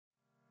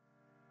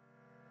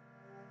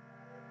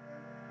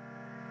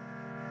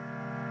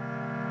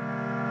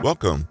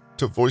Welcome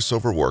to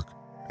VoiceOver Work,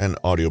 an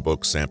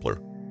audiobook sampler.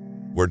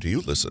 Where do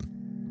you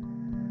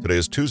listen? Today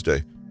is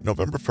Tuesday,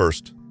 November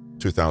 1st,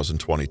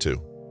 2022.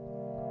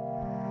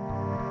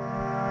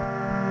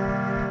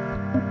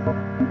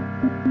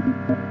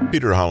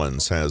 Peter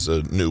Hollins has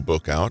a new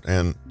book out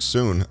and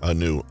soon a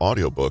new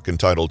audiobook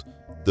entitled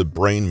The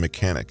Brain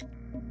Mechanic: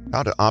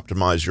 How to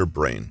Optimize Your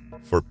Brain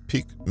for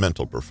Peak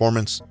Mental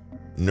Performance,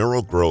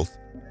 Neural Growth,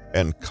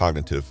 and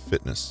Cognitive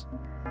Fitness.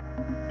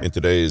 In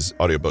today's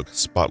audiobook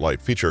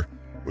Spotlight feature,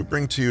 we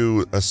bring to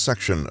you a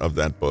section of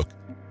that book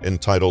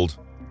entitled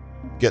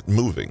Get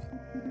Moving,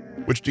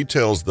 which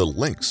details the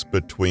links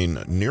between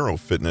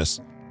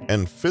neurofitness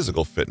and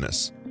physical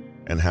fitness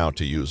and how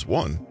to use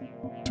one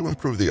to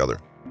improve the other.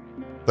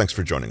 Thanks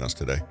for joining us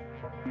today.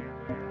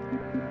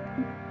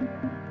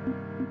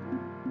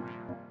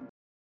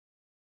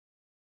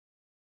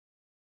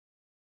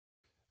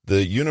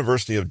 The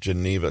University of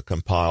Geneva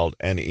compiled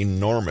an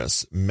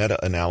enormous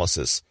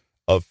meta-analysis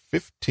of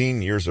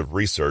 15 years of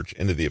research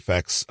into the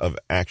effects of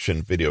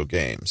action video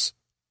games,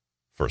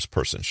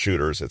 first-person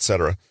shooters,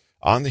 etc.,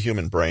 on the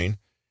human brain,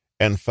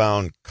 and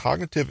found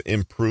cognitive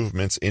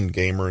improvements in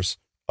gamers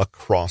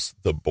across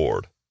the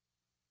board.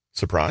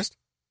 Surprised?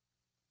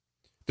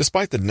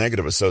 Despite the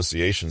negative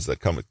associations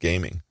that come with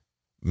gaming,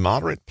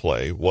 moderate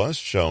play was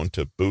shown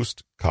to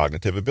boost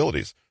cognitive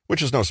abilities,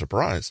 which is no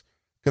surprise,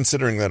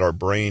 considering that our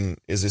brain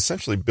is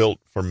essentially built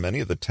for many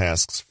of the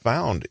tasks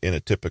found in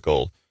a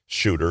typical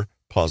shooter,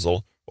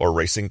 puzzle, or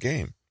racing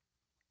game.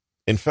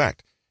 In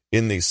fact,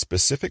 in the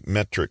specific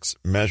metrics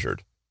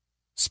measured,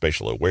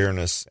 spatial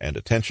awareness and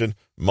attention,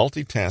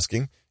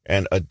 multitasking,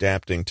 and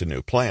adapting to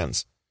new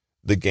plans,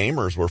 the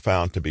gamers were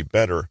found to be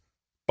better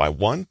by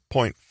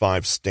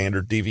 1.5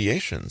 standard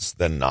deviations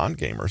than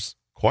non-gamers,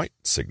 quite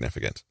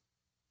significant.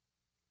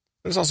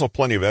 There's also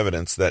plenty of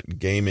evidence that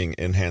gaming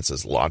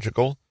enhances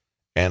logical,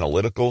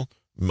 analytical,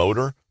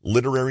 motor,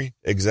 literary,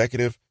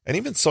 executive, and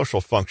even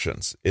social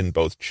functions in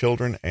both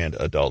children and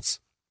adults.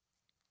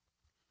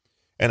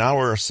 An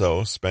hour or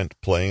so spent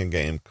playing a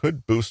game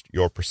could boost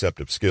your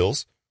perceptive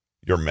skills,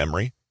 your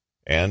memory,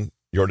 and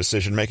your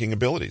decision-making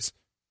abilities.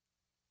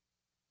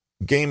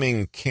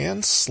 Gaming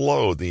can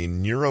slow the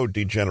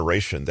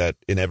neurodegeneration that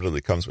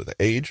inevitably comes with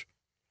age,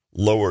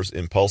 lowers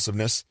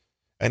impulsiveness,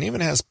 and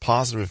even has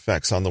positive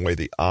effects on the way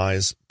the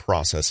eyes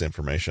process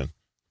information.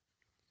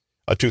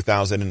 A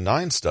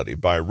 2009 study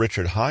by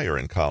Richard Heyer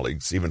and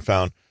colleagues even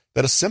found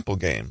that a simple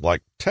game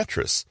like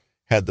Tetris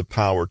had the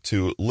power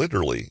to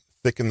literally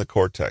thicken the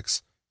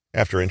cortex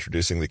after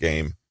introducing the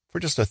game for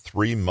just a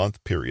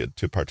 3-month period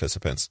to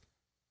participants.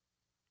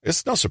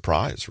 It's no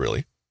surprise,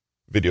 really.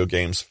 Video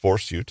games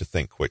force you to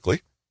think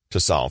quickly, to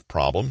solve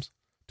problems,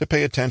 to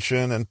pay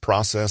attention and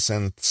process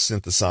and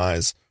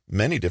synthesize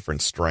many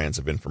different strands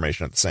of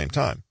information at the same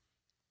time.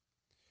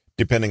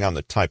 Depending on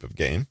the type of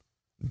game,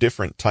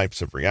 different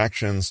types of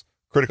reactions,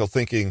 critical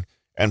thinking,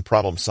 and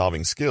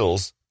problem-solving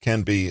skills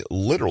can be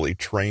literally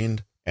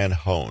trained and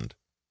honed.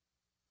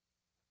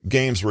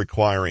 Games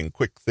requiring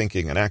quick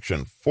thinking and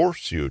action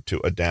force you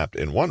to adapt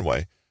in one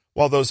way,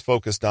 while those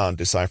focused on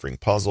deciphering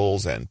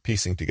puzzles and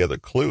piecing together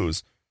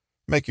clues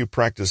make you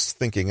practice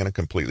thinking in a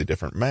completely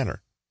different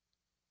manner.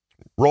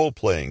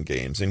 Role-playing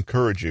games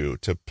encourage you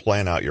to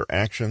plan out your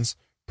actions,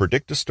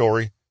 predict a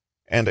story,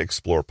 and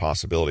explore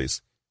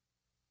possibilities.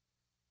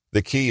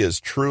 The key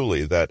is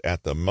truly that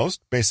at the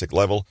most basic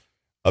level,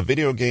 a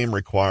video game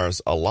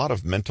requires a lot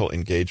of mental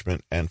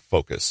engagement and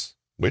focus,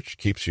 which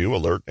keeps you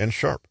alert and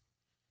sharp.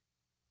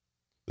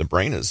 The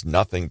brain is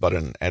nothing but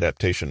an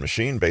adaptation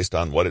machine based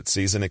on what it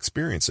sees and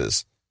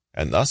experiences,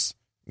 and thus,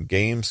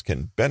 games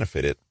can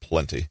benefit it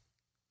plenty.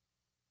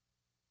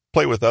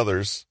 Play with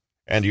others,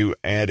 and you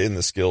add in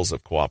the skills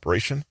of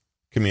cooperation,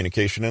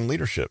 communication, and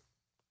leadership.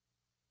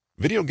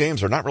 Video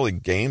games are not really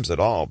games at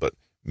all, but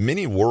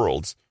mini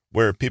worlds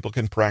where people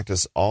can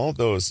practice all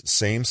those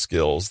same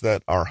skills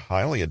that are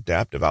highly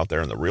adaptive out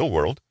there in the real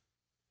world.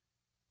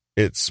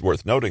 It's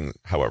worth noting,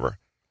 however,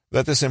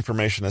 that this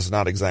information is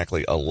not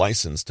exactly a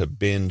license to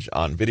binge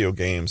on video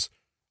games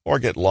or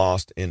get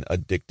lost in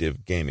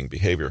addictive gaming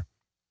behavior.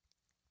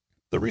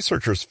 The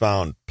researchers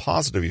found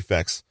positive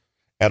effects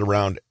at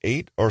around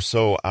 8 or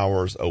so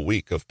hours a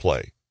week of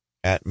play,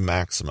 at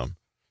maximum,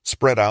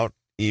 spread out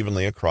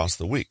evenly across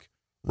the week,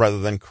 rather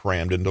than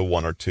crammed into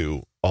 1 or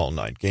 2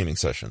 all-night gaming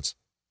sessions.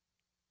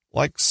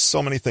 Like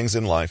so many things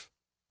in life,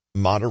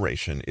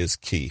 moderation is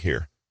key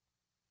here.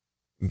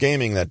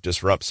 Gaming that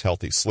disrupts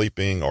healthy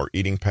sleeping or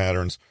eating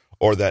patterns,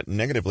 or that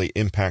negatively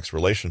impacts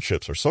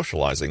relationships or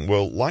socializing,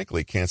 will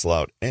likely cancel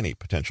out any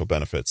potential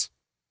benefits.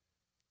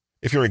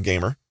 If you're a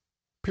gamer,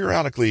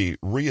 periodically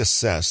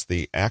reassess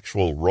the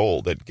actual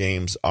role that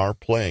games are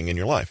playing in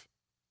your life.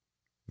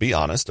 Be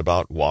honest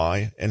about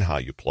why and how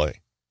you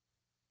play.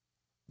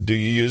 Do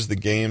you use the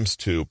games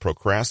to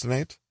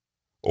procrastinate?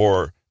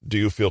 Or do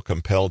you feel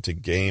compelled to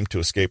game to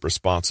escape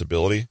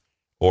responsibility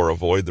or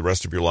avoid the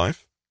rest of your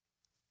life?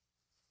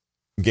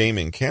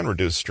 Gaming can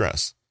reduce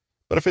stress,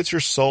 but if it's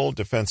your sole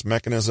defense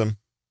mechanism,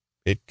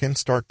 it can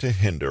start to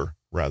hinder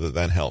rather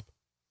than help.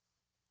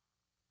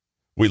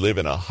 We live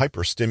in a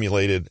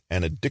hyper-stimulated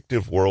and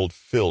addictive world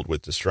filled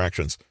with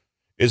distractions.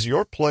 Is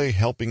your play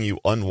helping you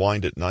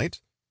unwind at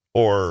night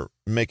or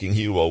making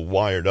you a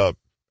wired-up,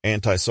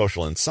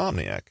 antisocial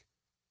insomniac?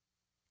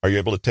 Are you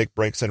able to take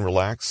breaks and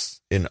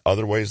relax in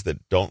other ways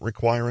that don't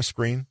require a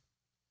screen?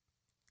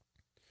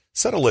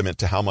 Set a limit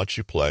to how much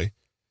you play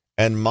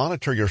and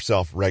monitor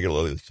yourself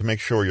regularly to make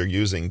sure you're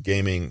using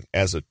gaming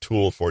as a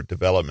tool for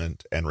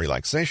development and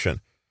relaxation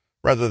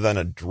rather than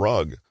a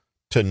drug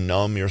to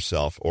numb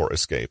yourself or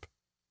escape.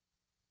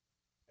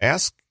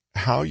 Ask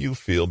how you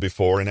feel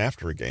before and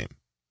after a game.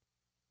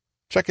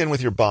 Check in with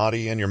your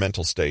body and your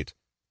mental state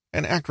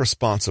and act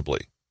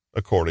responsibly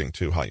according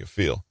to how you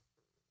feel.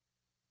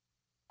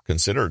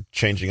 Consider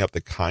changing up the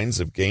kinds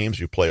of games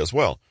you play as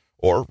well,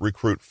 or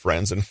recruit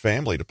friends and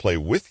family to play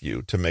with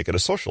you to make it a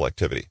social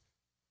activity.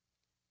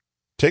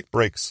 Take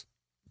breaks,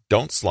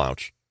 don't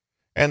slouch,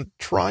 and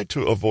try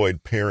to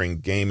avoid pairing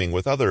gaming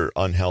with other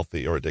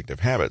unhealthy or addictive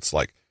habits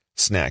like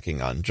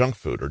snacking on junk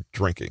food or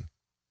drinking.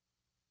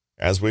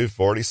 As we've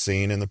already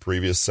seen in the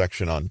previous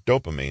section on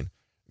dopamine,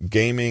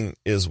 gaming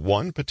is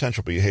one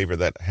potential behavior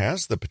that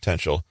has the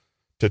potential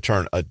to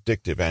turn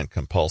addictive and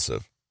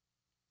compulsive.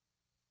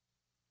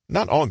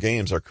 Not all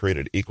games are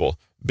created equal.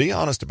 Be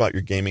honest about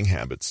your gaming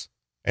habits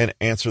and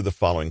answer the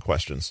following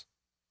questions.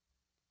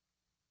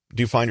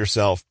 Do you find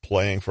yourself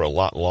playing for a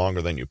lot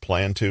longer than you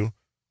planned to,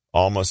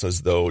 almost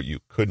as though you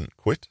couldn't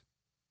quit?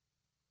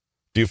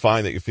 Do you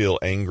find that you feel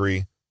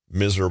angry,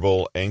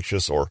 miserable,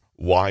 anxious, or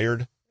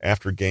wired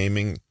after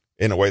gaming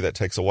in a way that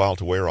takes a while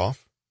to wear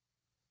off?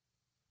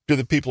 Do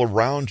the people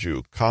around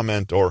you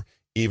comment or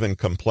even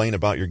complain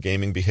about your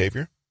gaming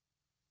behavior?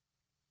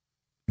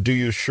 Do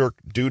you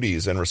shirk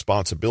duties and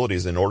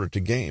responsibilities in order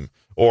to game,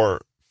 or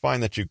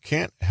find that you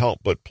can't help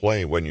but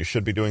play when you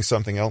should be doing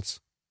something else?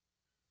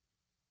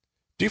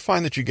 Do you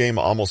find that you game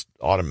almost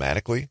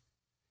automatically,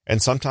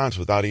 and sometimes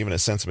without even a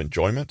sense of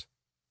enjoyment?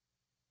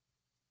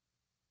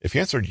 If you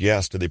answered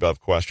yes to the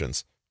above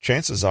questions,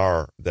 chances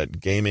are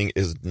that gaming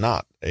is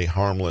not a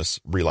harmless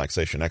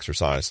relaxation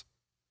exercise.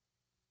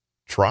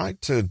 Try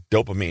to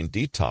dopamine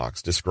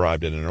detox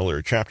described in an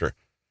earlier chapter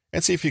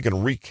and see if you can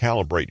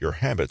recalibrate your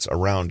habits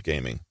around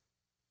gaming.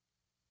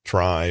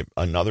 Try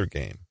another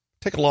game,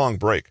 take a long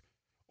break,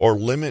 or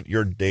limit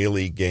your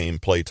daily game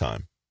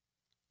playtime.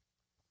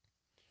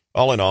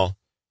 All in all,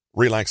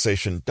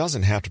 relaxation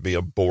doesn't have to be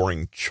a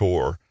boring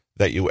chore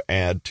that you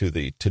add to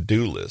the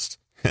to-do list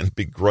and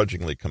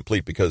begrudgingly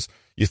complete because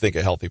you think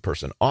a healthy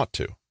person ought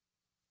to.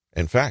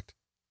 In fact,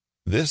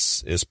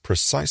 this is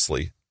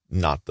precisely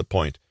not the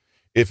point.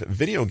 If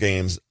video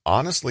games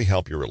honestly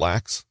help you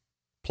relax,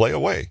 play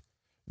away,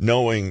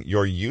 knowing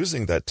you're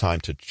using that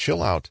time to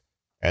chill out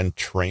and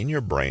train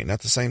your brain at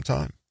the same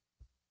time.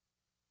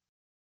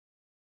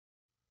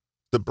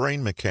 The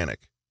Brain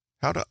Mechanic: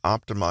 How to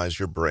Optimize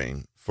Your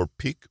Brain for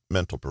Peak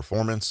Mental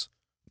Performance,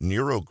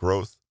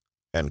 Neurogrowth,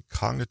 and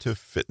Cognitive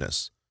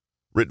Fitness.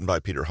 Written by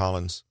Peter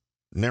Hollins,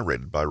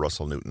 narrated by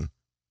Russell Newton.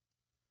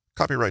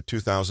 Copyright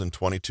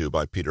 2022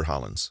 by Peter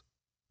Hollins.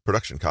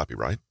 Production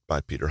copyright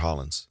by Peter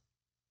Hollins.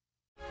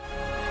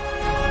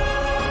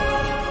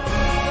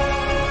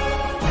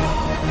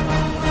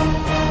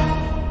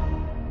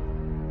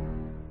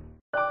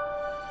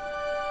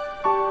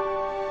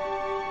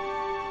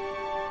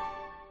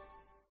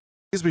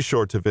 Please be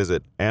sure to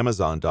visit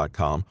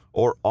Amazon.com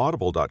or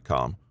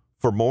Audible.com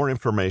for more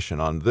information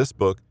on this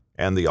book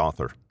and the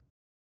author.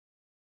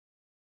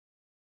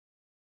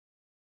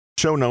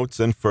 Show notes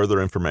and further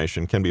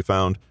information can be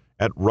found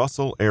at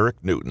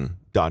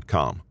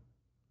RussellEricNewton.com.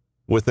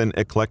 With an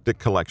eclectic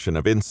collection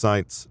of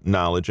insights,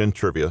 knowledge, and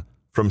trivia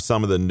from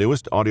some of the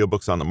newest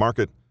audiobooks on the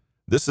market,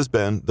 this has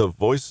been the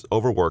Voice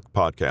Over Work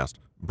podcast,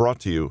 brought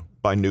to you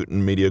by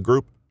Newton Media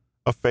Group,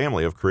 a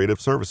family of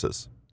creative services.